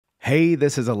Hey,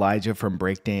 this is Elijah from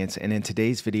Breakdance, and in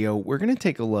today's video, we're going to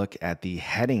take a look at the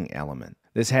heading element.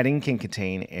 This heading can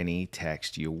contain any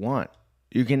text you want.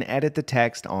 You can edit the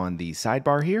text on the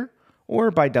sidebar here, or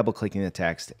by double-clicking the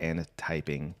text and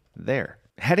typing there.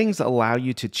 Headings allow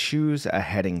you to choose a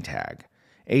heading tag,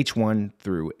 H1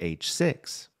 through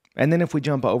H6. And then if we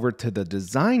jump over to the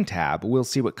Design tab, we'll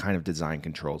see what kind of design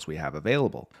controls we have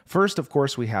available. First, of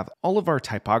course, we have all of our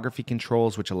typography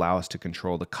controls, which allow us to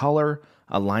control the color,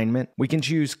 alignment. We can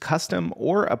choose custom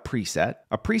or a preset.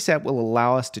 A preset will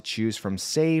allow us to choose from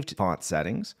saved font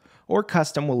settings, or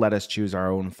custom will let us choose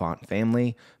our own font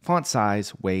family, font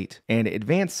size, weight, and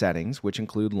advanced settings, which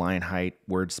include line height,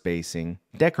 word spacing,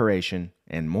 decoration,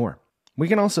 and more. We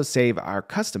can also save our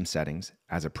custom settings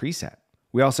as a preset.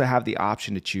 We also have the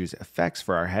option to choose effects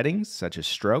for our headings, such as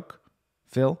stroke,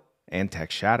 fill, and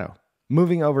text shadow.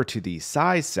 Moving over to the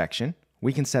size section,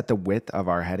 we can set the width of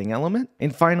our heading element.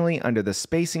 And finally, under the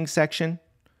spacing section,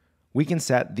 we can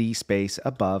set the space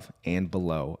above and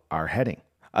below our heading.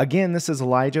 Again, this is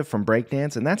Elijah from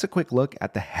Breakdance, and that's a quick look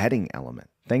at the heading element.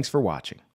 Thanks for watching.